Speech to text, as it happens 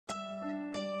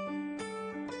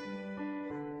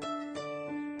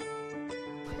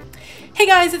Hey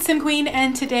guys, it's Sim Queen,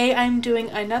 and today I'm doing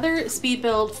another speed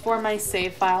build for my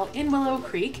save file in Willow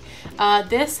Creek.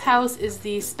 This house is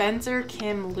the Spencer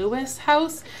Kim Lewis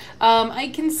house.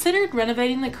 I considered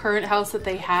renovating the current house that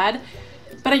they had,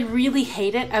 but I really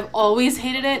hate it. I've always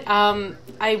hated it.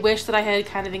 I wish that I had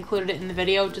kind of included it in the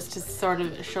video just to sort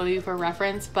of show you for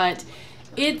reference, but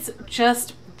it's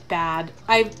just bad.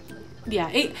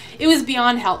 It was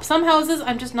beyond help. Some houses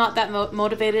I'm just not that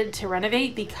motivated to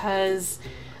renovate because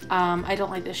I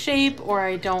don't like the shape, or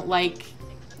I don't like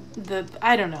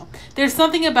I don't know. There's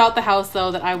something about the house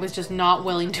though that I was just not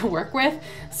willing to work with.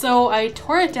 So I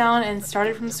tore it down and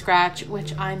started from scratch,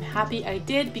 which I'm happy I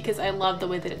did because I love the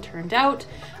way that it turned out.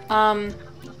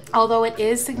 Although it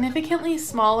is significantly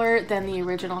smaller than the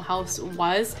original house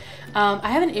was. I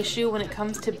have an issue when it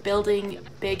comes to building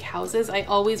big houses. I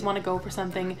always want to go for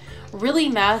something really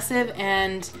massive,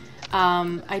 and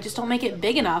I just don't make it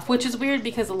big enough, which is weird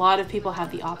because a lot of people have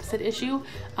the opposite issue.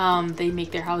 They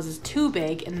make their houses too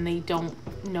big and they don't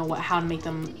know how to make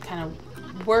them kind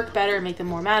of work better, make them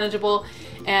more manageable.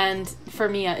 And for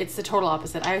me, it's the total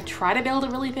opposite. I try to build a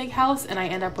really big house and I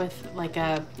end up with like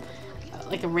a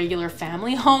regular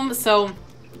family home. So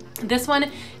this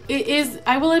one, it is,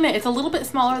 I will admit, it's a little bit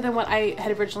smaller than what I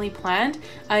had originally planned.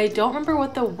 I don't remember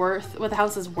what the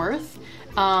house is worth.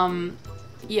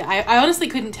 Yeah, I honestly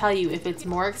couldn't tell you if it's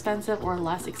more expensive or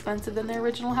less expensive than the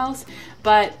original house,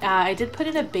 but I did put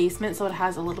in a basement so it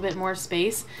has a little bit more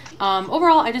space.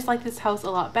 Overall, I just like this house a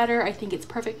lot better. I think it's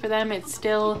perfect for them. It's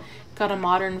still got a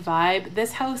modern vibe.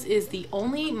 This house is the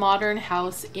only modern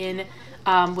house in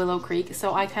Willow Creek,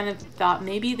 so I kind of thought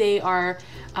maybe they are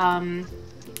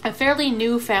a fairly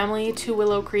new family to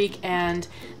Willow Creek, and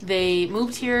they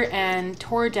moved here and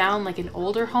tore down like an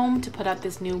older home to put up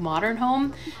this new modern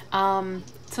home.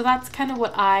 So that's kind of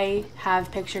what I have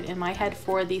pictured in my head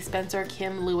for the Spencer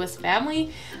Kim Lewis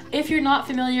family. If you're not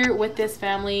familiar with this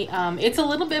family, it's a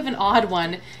little bit of an odd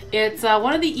one. It's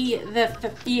one of the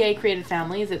EA created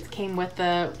families. It came with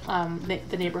the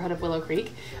neighborhood of Willow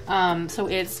Creek. So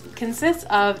it consists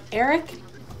of Eric.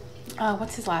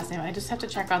 What's his last name? I just have to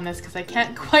check on this because I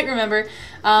can't quite remember.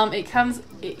 It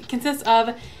consists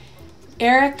of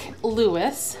Eric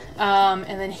Lewis, and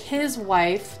then his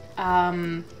wife.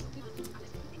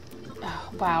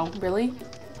 Wow, really?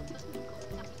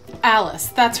 Alice,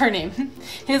 that's her name.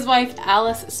 His wife,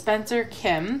 Alice Spencer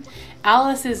Kim.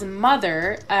 Alice's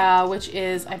mother, which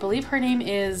is, I believe her name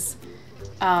is,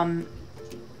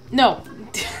 no.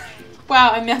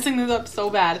 Wow, I'm messing this up so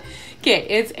bad. Okay,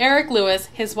 it's Eric Lewis,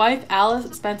 his wife,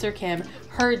 Alice Spencer Kim,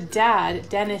 her dad,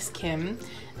 Dennis Kim,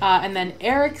 and then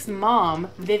Eric's mom,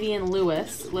 Vivian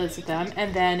Lewis, lives with them,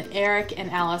 and then Eric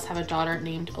and Alice have a daughter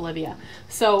named Olivia.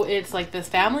 So it's like this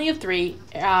family of three,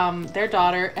 their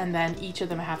daughter, and then each of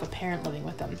them have a parent living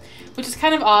with them, which is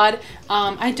kind of odd.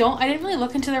 I didn't really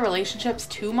look into their relationships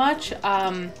too much,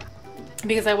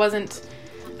 because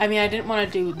I didn't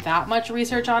want to do that much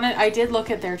research on it. I did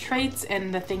look at their traits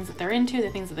and the things that they're into, the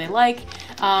things that they like.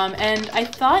 And I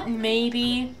thought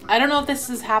maybe, I don't know if this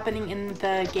is happening in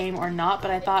the game or not,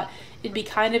 but I thought it'd be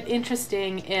kind of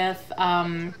interesting if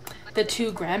the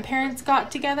two grandparents got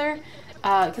together.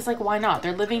 Because like, why not?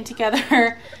 They're living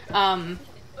together. I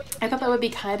thought that would be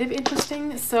kind of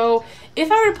interesting. So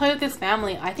if I were to play with this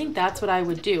family, I think that's what I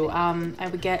would do. I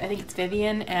would get, I think it's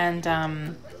Vivian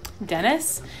and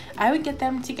Dennis. I would get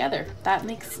them together. That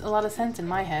makes a lot of sense in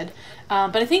my head.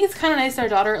 But I think it's kind of nice. Our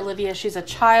daughter Olivia, she's a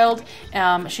child. She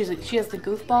has the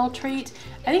goofball trait.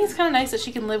 I think it's kind of nice that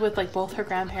she can live with like both her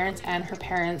grandparents and her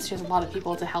parents. She has a lot of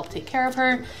people to help take care of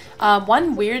her.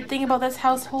 One weird thing about this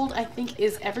household, I think,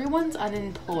 is everyone's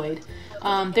unemployed.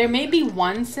 There may be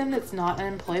one sim that's not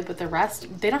unemployed, but the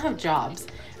rest, they don't have jobs.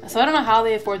 So I don't know how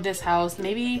they afford this house.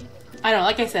 Maybe, I don't know,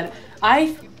 like I said,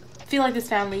 I feel like this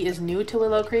family is new to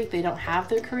Willow Creek. They don't have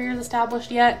their careers established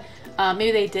yet.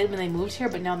 Maybe they did when they moved here,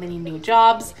 but now they need new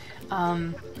jobs.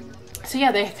 So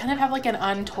yeah, they kind of have like an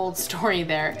untold story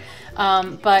there.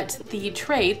 But the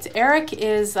traits, Eric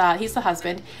is, he's the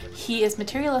husband. He is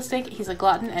materialistic, he's a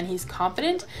glutton, and he's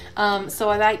confident. So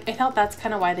I thought that's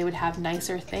kind of why they would have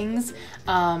nicer things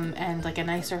and like a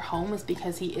nicer home, is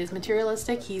because he is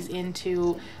materialistic. He's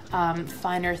into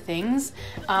finer things.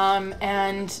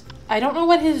 And I don't know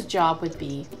what his job would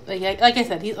be. Like I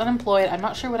said, he's unemployed. I'm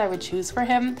not sure what I would choose for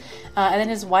him. And then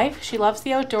his wife, she loves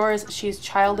the outdoors. She's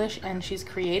childish and she's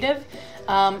creative.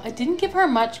 I didn't give her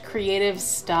much creative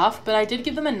stuff, but I did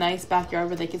give them a nice backyard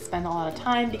where they could spend a lot of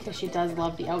time because she does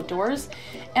love the outdoors.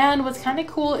 And what's kind of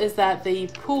cool is that the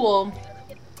pool,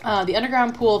 the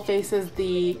underground pool faces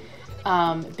the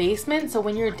basement. So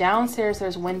when you're downstairs,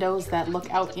 there's windows that look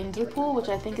out into the pool, which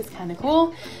I think is kind of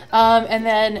cool. And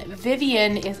then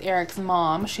Vivian is Eric's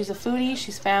mom. She's a foodie.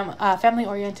 She's family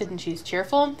oriented and she's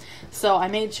cheerful. So I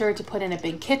made sure to put in a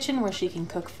big kitchen where she can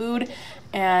cook food.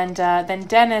 And then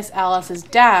Dennis, Alice's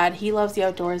dad, he loves the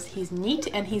outdoors. He's neat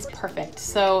and he's perfect.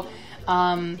 So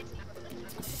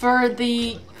for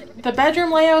the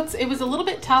bedroom layouts, it was a little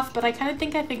bit tough, but I kind of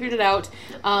think I figured it out.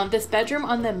 This bedroom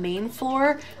on the main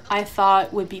floor, I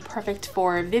thought would be perfect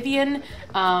for Vivian.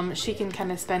 She can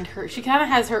kind of she kind of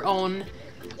has her own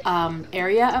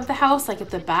area of the house, like at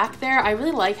the back there. I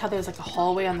really like how there's like a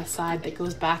hallway on the side that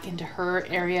goes back into her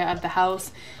area of the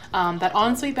house. That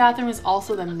ensuite bathroom is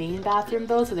also the main bathroom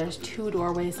though, so there's 2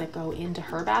 doorways that go into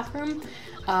her bathroom.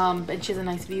 And she has a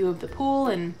nice view of the pool,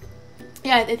 and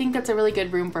yeah, I think that's a really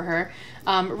good room for her.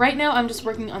 Right now I'm just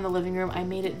working on the living room. I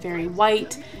made it very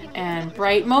white and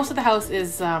bright. Most of the house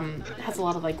is has a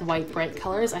lot of like white bright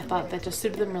colors. I thought that just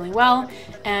suited them really well,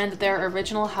 and their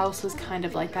original house was kind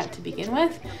of like that to begin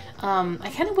with.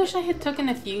 I kind of wish I had taken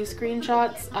a few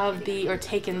screenshots of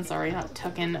taken a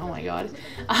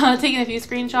few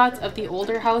screenshots of the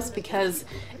older house, because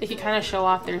if you kind of show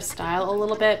off their style a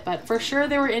little bit, but for sure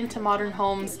they were into modern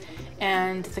homes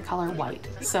and the color white.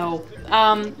 So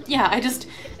yeah, I just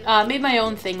made my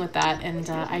own thing with that, and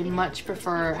I much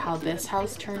prefer how this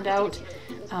house turned out.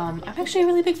 I'm actually a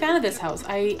really big fan of this house.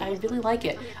 I really like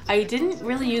it. I didn't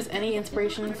really use any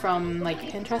inspiration from like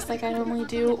Pinterest like I normally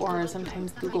do, or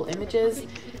sometimes Google Images.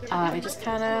 I just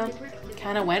kind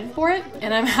of went for it,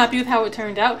 and I'm happy with how it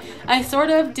turned out. I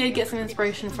sort of did get some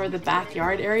inspiration for the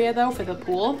backyard area though, for the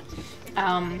pool.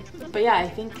 But yeah, I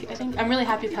think I'm really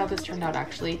happy with how this turned out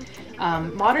actually.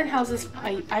 Modern houses,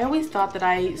 I always thought that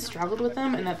I struggled with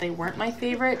them and that they weren't my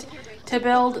favorite to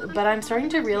build, but I'm starting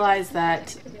to realize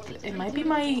that it might be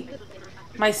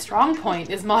my strong point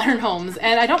is modern homes,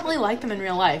 and I don't really like them in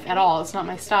real life at all. It's not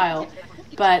my style,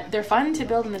 but they're fun to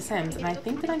build in The Sims, and I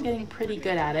think that I'm getting pretty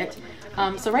good at it.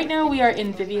 So right now we are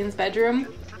in Vivian's bedroom.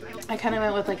 I kind of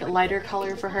went with like a lighter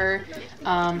color for her.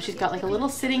 She's got like a little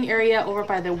sitting area over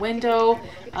by the window,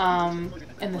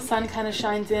 and the sun kind of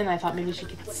shines in. I thought maybe she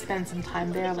could spend some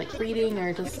time there like reading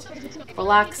or just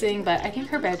relaxing, but I think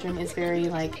her bedroom is very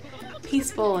like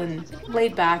peaceful and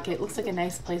laid back. It looks like a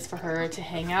nice place for her to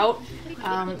hang out.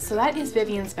 So that is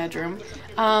Vivian's bedroom.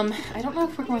 I don't know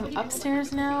if we're going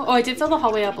upstairs now. Oh, I did fill the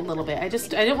hallway up a little bit. I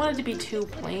didn't want it to be too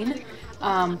plain,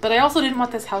 but I also didn't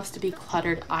want this house to be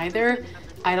cluttered either.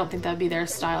 I don't think that would be their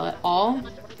style at all.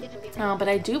 But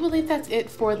I do believe that's it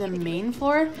for the main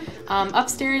floor.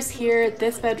 Upstairs here,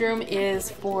 this bedroom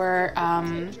is for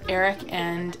Eric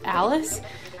and Alice.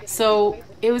 So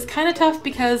it was kind of tough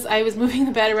because I was moving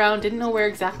the bed around, didn't know where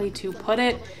exactly to put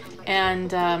it.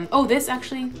 And oh, this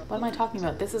actually, what am I talking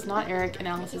about? This is not Eric and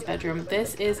Alice's bedroom.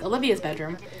 This is Olivia's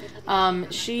bedroom.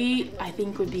 She, I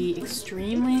think, would be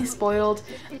extremely spoiled.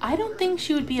 I don't think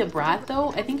she would be a brat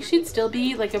though. I think she'd still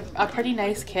be like a pretty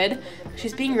nice kid.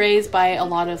 She's being raised by a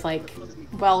lot of like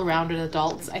well-rounded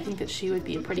adults. I think that she would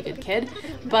be a pretty good kid,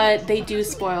 but they do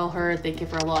spoil her. They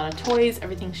give her a lot of toys,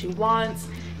 everything she wants,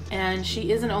 and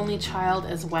she is an only child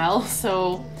as well.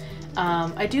 So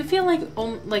I do feel like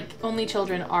only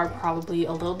children are probably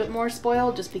a little bit more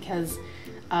spoiled, just because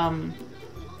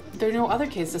there are no other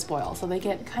kids to spoil, so they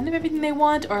get kind of everything they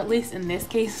want, or at least in this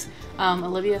case,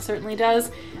 Olivia certainly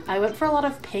does. I went for a lot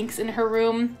of pinks in her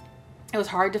room. It was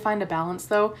hard to find a balance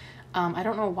though. I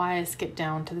don't know why I skipped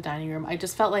down to the dining room. I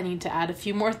just felt I need to add a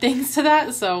few more things to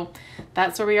that, so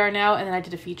that's where we are now. And then I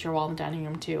did a feature wall in the dining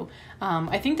room too.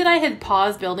 I think that I had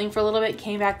paused building for a little bit,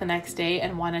 came back the next day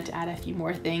and wanted to add a few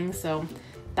more things, so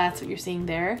that's what you're seeing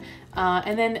there.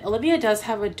 And then Olivia does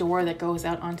have a door that goes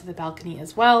out onto the balcony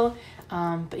as well.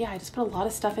 But yeah, I just put a lot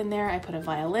of stuff in there. I put a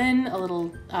violin, a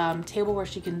little table where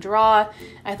she can draw.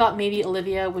 I thought maybe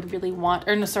Olivia would really want,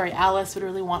 or no, sorry, Alice would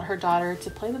really want her daughter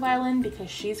to play the violin because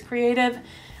she's creative.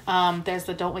 There's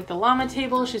the Don't Wake the Llama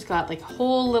table. She's got like a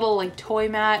whole little like toy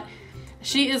mat.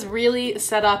 She is really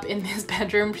set up in this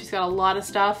bedroom. She's got a lot of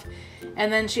stuff.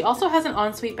 And then she also has an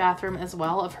ensuite bathroom as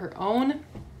well of her own.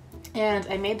 And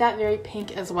I made that very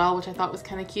pink as well, which I thought was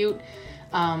kind of cute.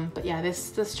 But yeah,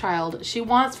 this child, she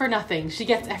wants for nothing. She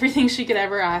gets everything she could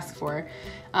ever ask for.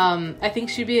 I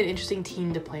think she'd be an interesting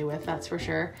teen to play with, that's for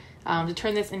sure. To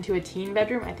turn this into a teen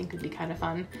bedroom, I think would be kind of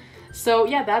fun. So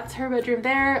yeah, that's her bedroom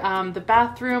there, the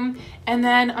bathroom. And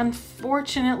then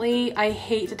unfortunately, I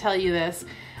hate to tell you this,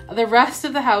 the rest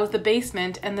of the house, the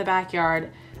basement and the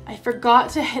backyard, I forgot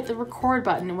to hit the record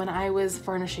button when I was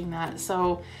furnishing that.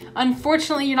 So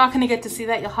unfortunately, you're not going to get to see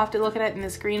that. You'll have to look at it in the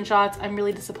screenshots. I'm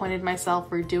really disappointed in myself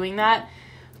for doing that.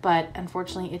 but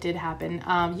unfortunately it did happen.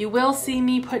 You will see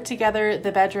me put together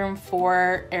the bedroom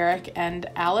for Eric and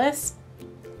Alice.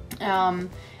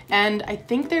 And I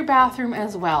think their bathroom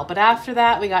as well, but after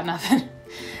that we got nothing.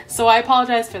 So I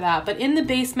apologize for that. But in the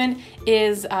basement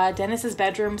is Dennis's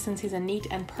bedroom, since he's a neat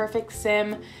and perfect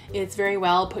sim. It's very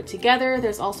well put together.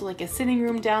 There's also like a sitting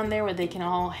room down there where they can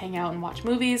all hang out and watch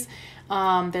movies.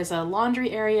 There's a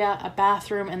laundry area, a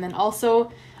bathroom, and then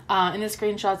also in the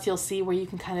screenshots you'll see where you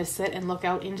can kind of sit and look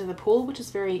out into the pool, which is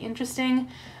very interesting.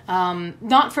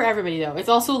 Not for everybody though. It's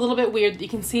also a little bit weird that you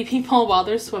can see people while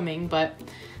they're swimming, but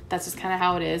that's just kind of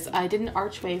how it is. I did an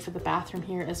archway for the bathroom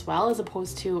here as well, as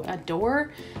opposed to a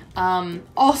door.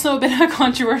 Also a bit of a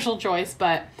controversial choice,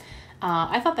 but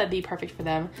I thought that'd be perfect for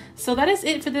them. So that is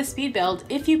it for this speed build.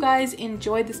 If you guys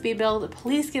enjoyed the speed build,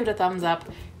 please give it a thumbs up,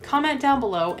 comment down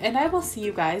below, and I will see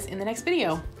you guys in the next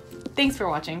video. Thanks for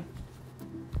watching.